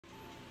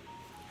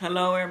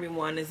Hello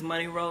everyone, it's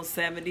Money Rose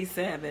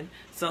 77.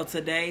 So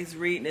today's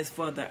reading is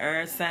for the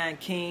Earth sign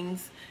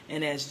kings,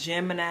 and that's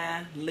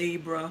Gemini,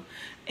 Libra,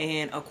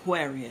 and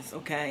Aquarius,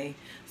 okay?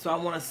 So I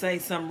want to say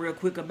something real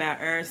quick about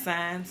Earth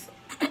signs,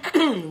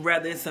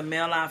 whether it's a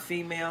male or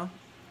female.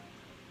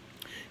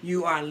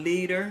 You are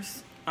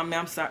leaders.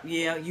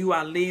 You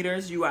are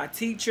leaders, you are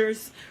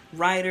teachers,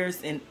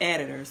 writers, and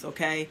editors,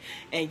 okay?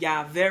 And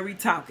y'all very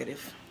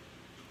talkative,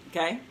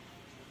 okay?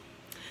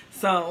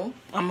 So,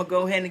 I'm going to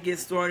go ahead and get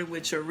started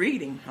with your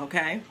reading,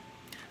 okay?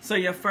 So,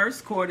 your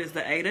first chord is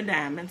the Eight of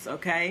Diamonds,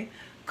 okay?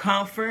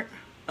 Comfort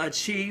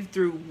achieved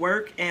through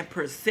work and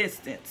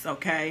persistence,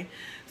 okay?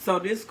 So,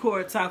 this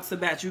chord talks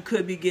about you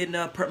could be getting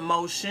a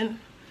promotion,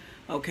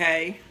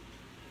 okay?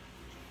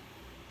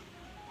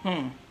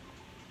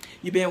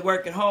 You've been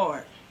working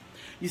hard.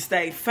 You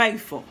stayed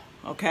faithful,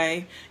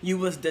 okay? You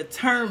was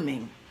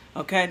determined,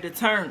 okay?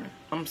 Determined.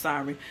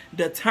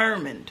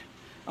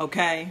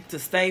 Okay, to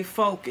stay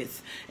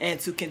focused and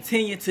to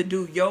continue to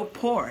do your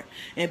part.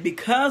 And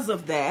because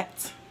of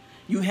that,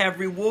 you have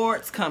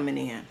rewards coming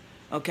in.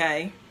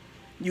 Okay,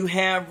 you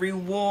have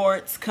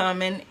rewards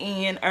coming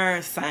in,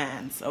 Earth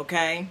signs.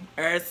 Okay,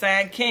 Earth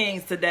sign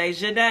kings,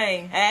 today's your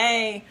day.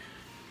 Hey,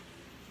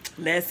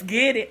 let's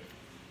get it.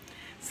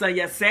 So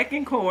your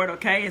second chord,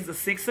 okay, is the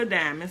Six of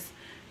Diamonds.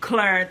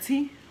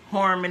 Clarity,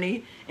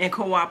 harmony, and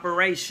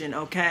cooperation.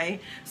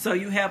 Okay, so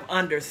you have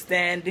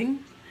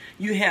understanding,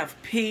 you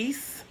have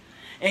peace,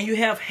 and you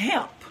have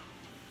help.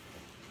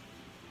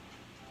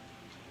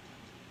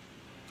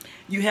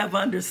 You have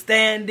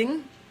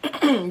understanding,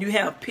 you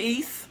have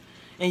peace,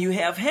 and you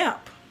have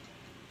help.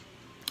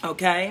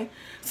 Okay?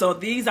 So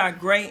these are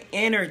great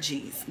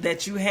energies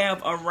that you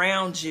have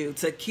around you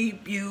to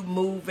keep you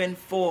moving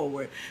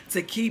forward,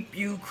 to keep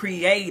you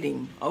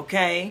creating,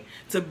 okay?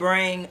 To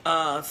bring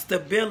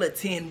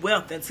stability and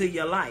wealth into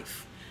your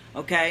life.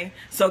 Okay?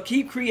 So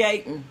keep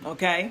creating,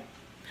 okay?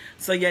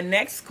 So your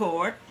next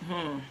chord,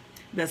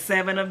 the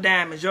Seven of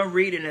Diamonds. Your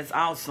reading is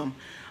awesome.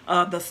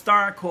 The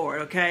Star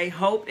chord, okay?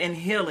 Hope and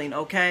healing,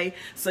 okay?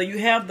 So you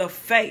have the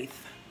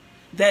faith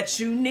that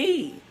you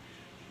need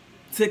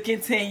to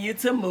continue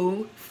to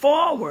move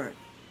forward.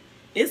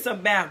 It's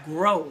about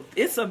growth.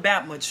 It's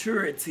about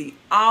maturity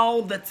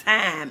all the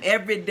time,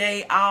 every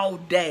day, all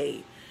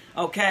day,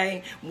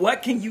 okay?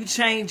 What can you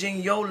change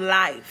in your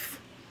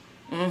life?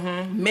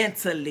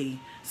 Mentally,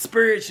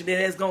 spiritually,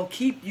 that's going to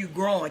keep you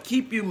growing,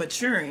 keep you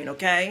maturing,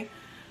 okay?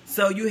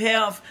 So you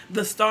have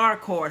the Star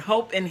chord,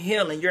 hope and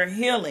healing. You're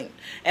healing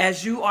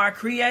as you are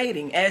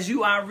creating, as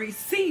you are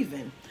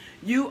receiving.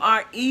 You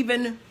are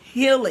even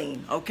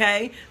healing,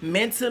 okay?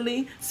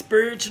 Mentally,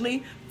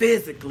 spiritually,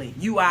 physically.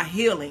 You are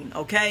healing,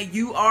 okay?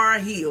 You are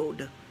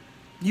healed.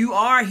 You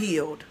are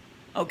healed,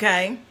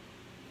 okay?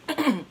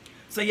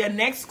 So your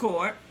next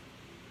chord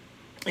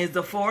is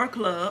the Four of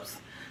Clubs.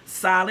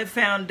 Solid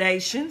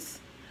foundations,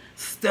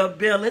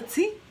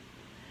 stability,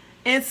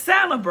 and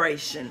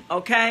celebration,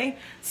 okay?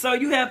 So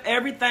you have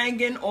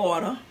everything in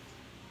order.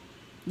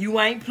 You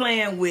ain't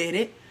playing with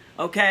it,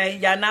 okay?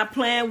 Y'all not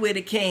playing with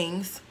it,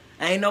 kings.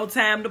 Ain't no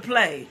time to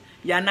play.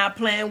 Y'all not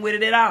playing with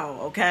it at all,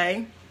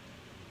 okay?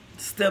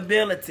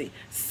 Stability,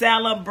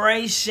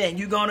 celebration.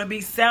 You're going to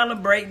be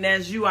celebrating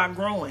as you are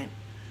growing,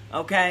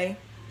 okay?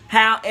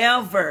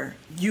 However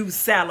you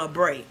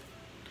celebrate,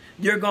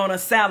 you're going to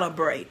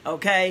celebrate,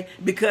 okay?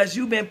 Because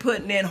you've been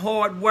putting in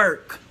hard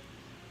work.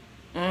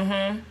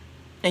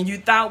 And you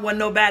thought wasn't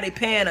nobody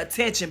paying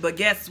attention, but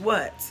guess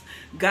what?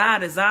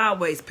 God is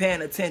always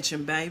paying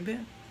attention, baby.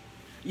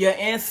 Your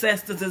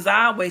ancestors is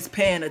always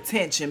paying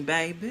attention,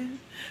 baby.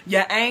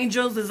 Your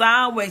angels is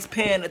always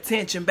paying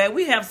attention, baby.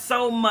 We have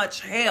so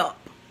much help.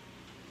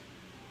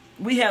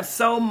 We have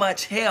so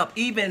much help.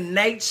 Even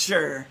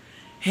nature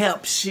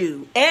helps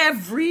you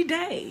every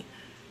day,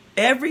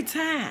 every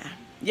time.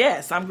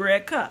 Yes, I'm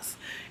Greg Cuss.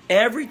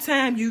 Every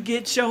time you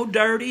get your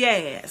dirty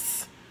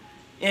ass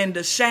in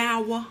the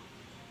shower,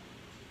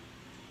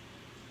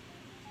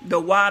 the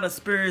water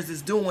spirits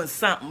is doing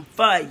something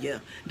for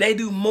you. They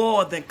do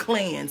more than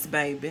cleanse,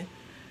 baby.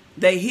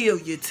 They heal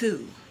you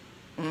too.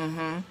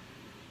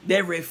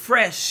 They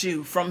refresh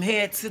you from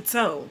head to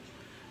toe.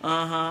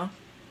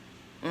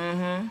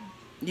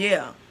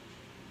 Yeah.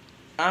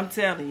 I'm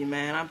telling you,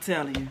 man.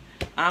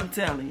 I'm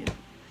telling you.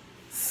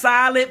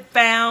 Solid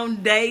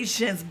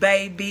foundations,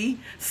 baby.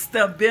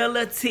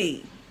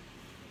 Stability.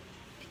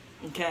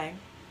 Okay.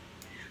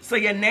 So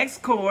your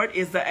next chord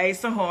is the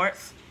Ace of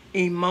Hearts.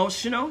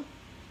 Emotional.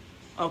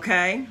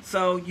 Okay.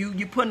 So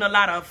you putting a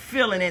lot of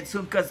feeling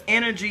into, because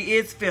energy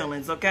is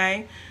feelings.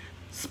 Okay.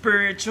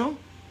 Spiritual.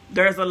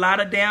 There's a lot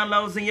of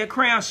downloads in your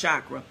crown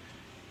chakra.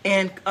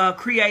 And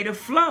creative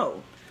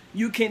flow.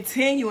 You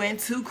continuing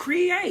to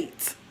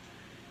create.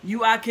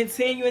 You are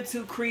continuing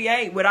to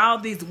create with all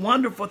these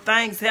wonderful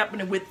things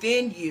happening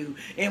within you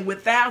and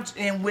without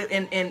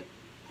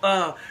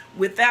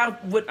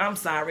I'm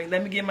sorry,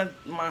 let me get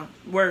my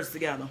words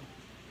together.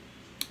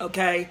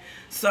 Okay,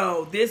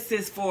 so this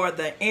is for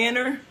the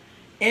inner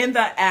and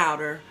the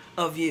outer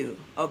of you.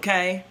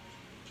 Okay,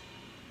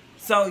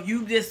 So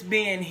you just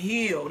being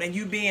healed and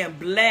you being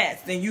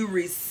blessed and you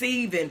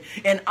receiving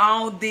in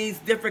all these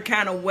different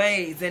kind of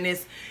ways. And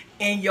it's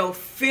in your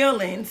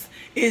feelings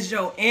is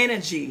your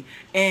energy.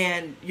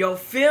 And your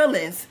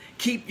feelings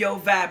keep your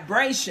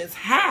vibrations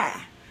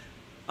high.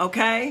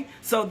 Okay?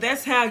 So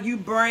that's how you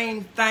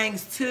bring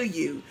things to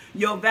you.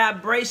 Your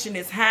vibration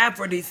is high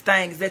for these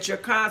things that you're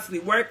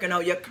constantly working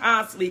on. You're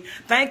constantly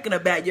thinking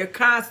about. You're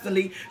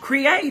constantly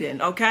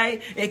creating.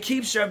 Okay? It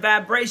keeps your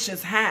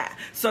vibrations high.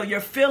 So your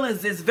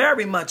feelings is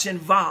very much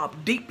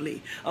involved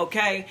deeply.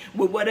 Okay?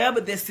 With whatever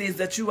this is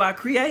that you are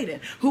creating.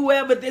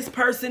 Whoever this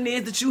person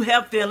is that you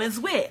have feelings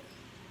with.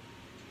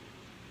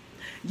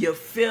 Your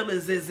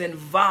feelings is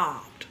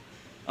involved.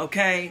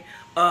 Okay?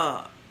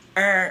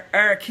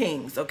 Air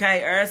kings,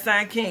 okay? Air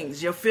sign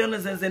kings. Your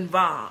feelings is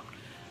involved,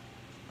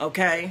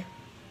 okay?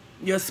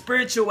 Your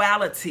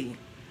spirituality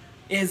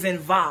is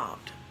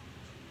involved,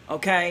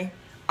 okay?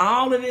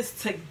 All of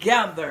this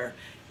together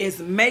is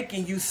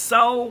making you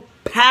so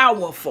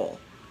powerful,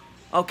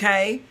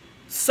 okay?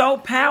 So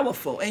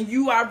powerful. And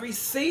you are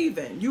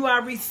receiving. You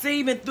are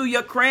receiving through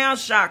your crown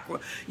chakra.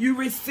 You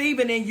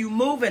receiving and you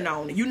moving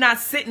on it. You're not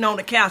sitting on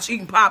the couch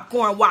eating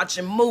popcorn,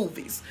 watching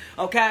movies,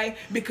 okay?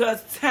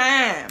 Because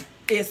time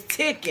is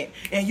ticking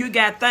and you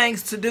got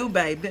things to do,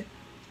 baby.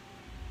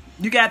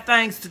 You got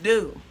things to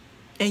do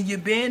and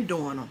you've been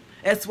doing them.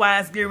 That's why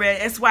it's getting ready.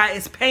 That's why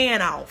it's paying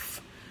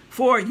off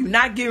for you.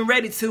 Not getting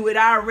ready to. It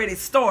already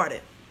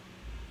started.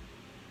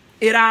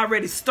 It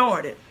already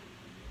started.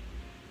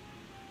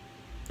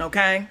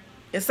 Okay?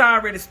 It's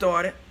already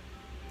started.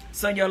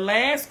 So your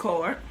last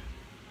card,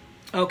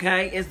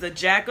 okay, is the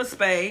Jack of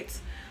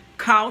Spades,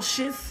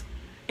 cautious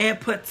and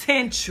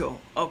potential,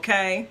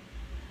 okay?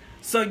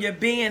 So you're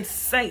being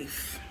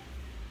safe.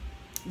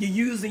 You're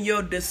using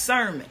your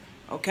discernment,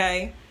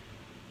 okay?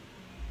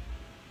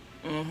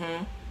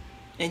 And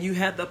you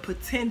have the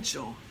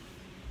potential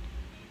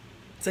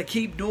to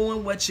keep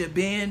doing what you've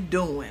been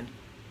doing,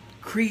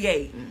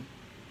 creating.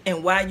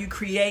 And while you're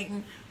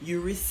creating, you're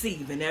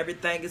receiving.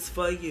 Everything is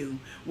for you,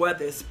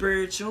 whether it's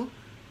spiritual,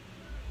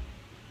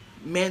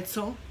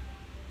 mental,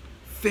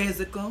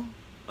 physical,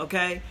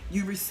 okay?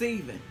 You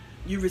receiving.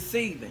 You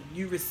receiving,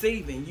 you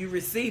receiving, you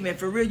receiving.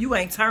 For real, you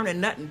ain't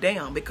turning nothing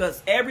down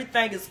because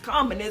everything is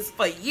coming. It's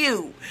for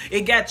you.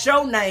 It got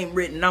your name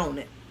written on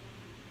it.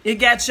 It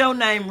got your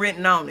name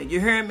written on it. You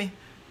hear me?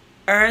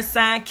 Earth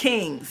sign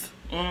kings.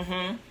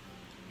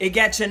 It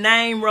got your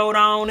name wrote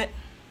on it.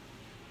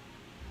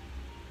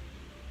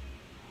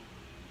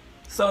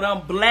 So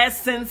them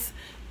blessings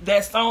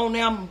that's on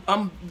them,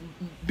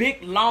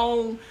 big,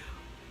 long,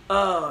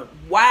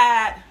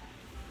 wide,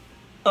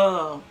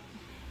 help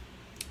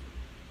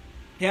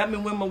me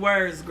with my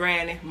words,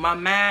 Granny. My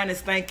mind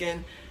is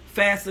thinking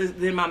faster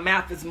than my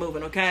mouth is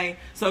moving, okay?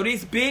 So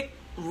these big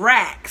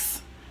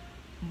racks,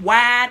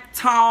 wide,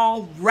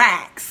 tall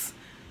racks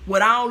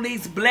with all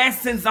these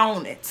blessings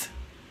on it,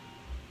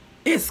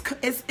 it's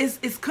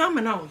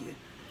coming on you.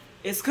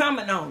 It's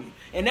coming on you.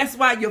 And that's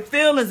why your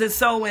feelings is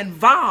so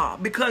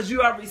involved, because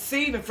you are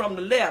receiving from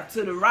the left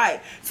to the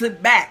right, to the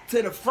back,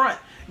 to the front.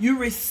 You're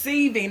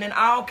receiving in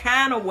all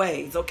kind of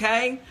ways,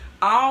 okay?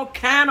 All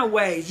kind of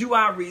ways you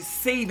are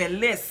receiving.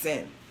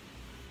 Listen,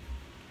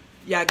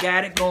 y'all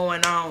got it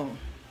going on.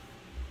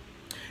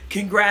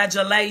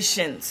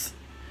 Congratulations,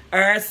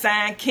 Earth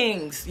sign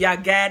kings. Y'all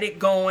got it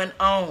going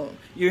on.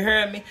 You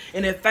heard me?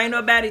 And if ain't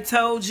nobody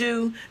told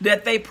you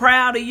that they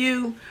proud of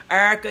you,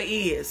 Erica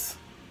is.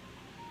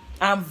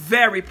 I'm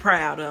very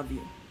proud of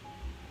you.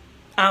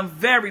 I'm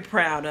very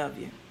proud of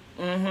you.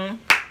 And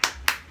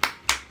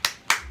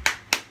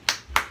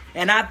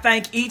I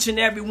thank each and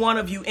every one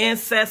of you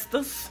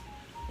ancestors.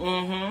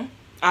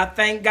 I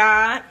thank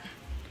God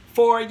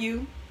for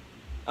you.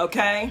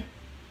 Okay?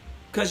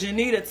 Because you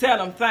need to tell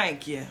them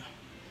thank you.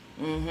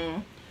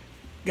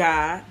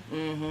 God.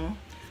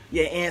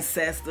 Your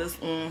ancestors.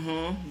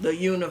 The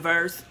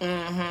universe.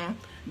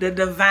 The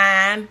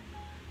divine.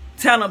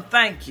 Tell them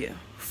thank you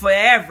for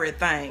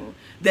everything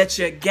that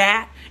you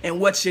got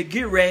and what you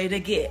get ready to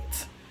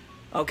get.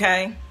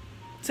 Okay?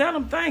 Tell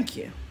them thank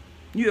you.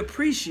 You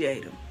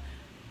appreciate them.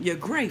 You're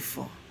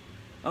grateful.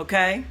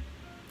 Okay?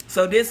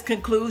 So this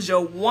concludes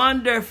your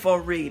wonderful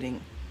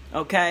reading.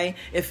 Okay?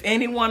 If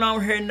anyone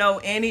on here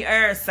know any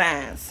air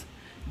signs,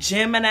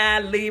 Gemini,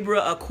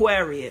 Libra,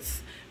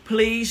 Aquarius,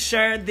 please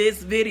share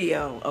this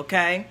video.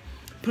 Okay?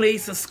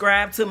 Please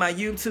subscribe to my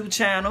YouTube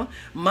channel,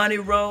 Money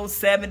Road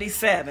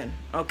 77.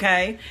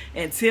 Okay?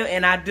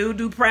 And I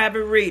do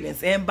private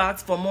readings.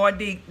 Inbox for more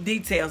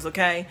details.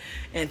 Okay?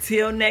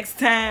 Until next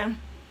time,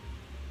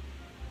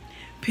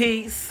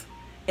 peace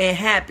and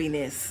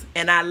happiness.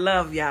 And I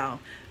love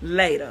y'all.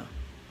 Later.